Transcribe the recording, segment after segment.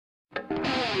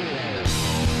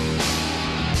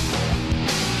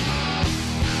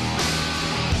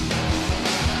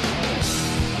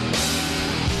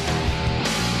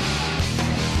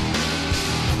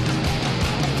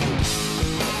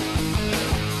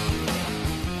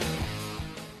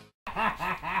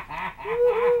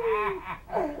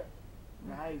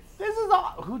Nice. This is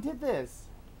all. Who did this?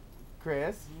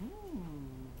 Chris?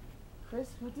 Chris,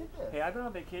 who did this? Hey, I've been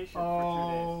on vacation for 2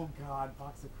 days. Oh, God.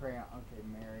 Box of crayons. Okay,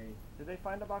 Mary. Did they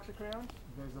find a box of crayons?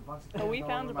 There's a box of crayons. Oh, we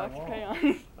found a box of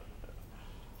crayons.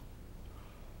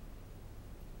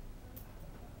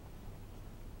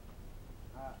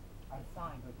 I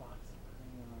found a box of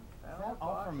crayons. Is that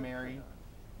all from Mary?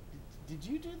 Did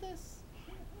you do this?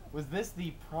 Was this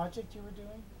the project you were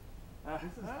doing? This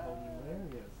is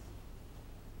hilarious.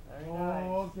 Very nice.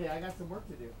 Okay, I got some work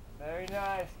to do. Very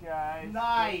nice, guys.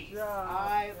 Nice. Good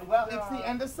job. Well, it's the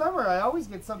end of summer. I always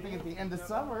get something at the end of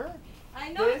summer. I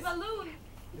know it's a balloon.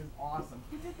 Is awesome.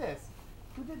 Who did this?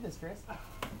 Who did this, Chris?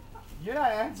 You're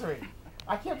not answering.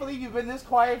 I can't believe you've been this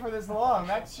quiet for this long.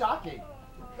 That's shocking.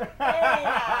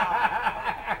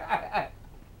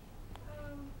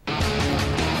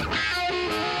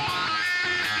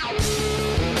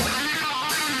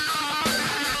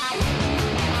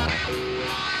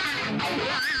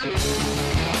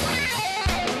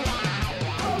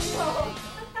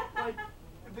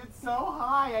 It's so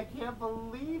high, I can't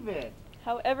believe it.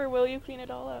 However, will you clean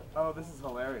it all up? Oh, this is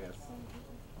hilarious.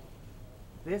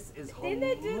 This is hilarious.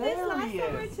 Didn't they do this last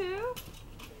summer too?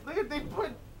 Look at they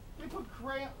put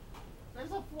crayon.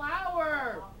 There's a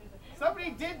flower.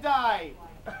 Somebody did die.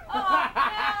 Oh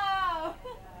no!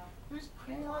 There's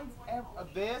crayons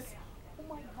this. Oh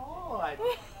my God.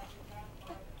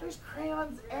 There's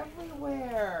crayons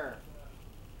everywhere.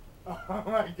 Oh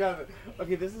my God.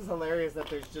 Okay, this is hilarious that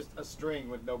there's just a string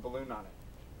with no balloon on it.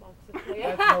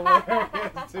 That's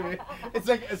hilarious to me. It's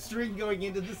like a string going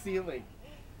into the ceiling.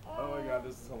 Oh my God,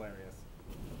 this is hilarious.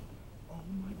 Oh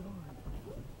my God.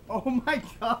 Oh my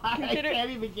God. I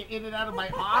can't even get in and out of my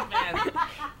office.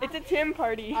 It's a Tim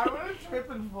party. I want to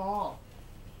trip and fall.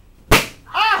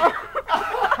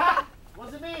 Ah!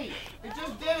 Wasn't me. It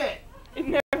just did it. It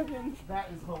never happens. That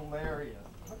is hilarious.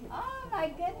 Oh my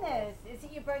goodness. Is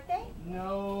it your birthday?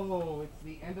 No, it's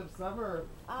the end of summer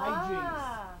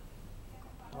hijinks.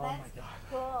 Oh my God.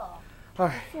 Cool. All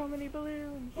right. So many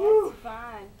balloons. That's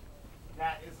fun.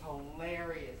 That is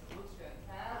hilarious. It looks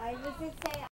fantastic. I was just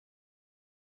saying.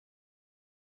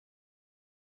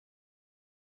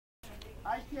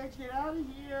 I can't get out of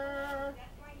here.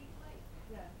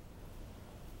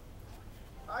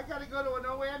 I gotta go to an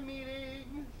OM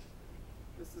meeting.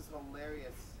 This is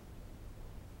hilarious.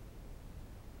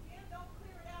 Don't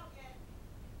clear it out yet.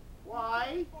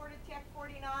 Why? Report to check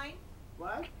 49.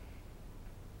 What?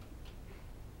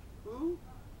 Who?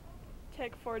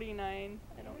 Tech 49.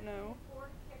 I don't know. Report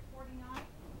to check 49.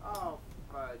 Oh,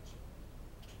 fudge.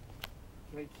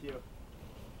 Thank you.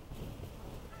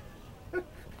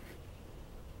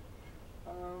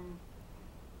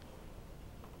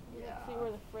 Yeah. See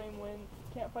where the frame went.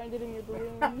 Can't find it in your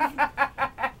balloons.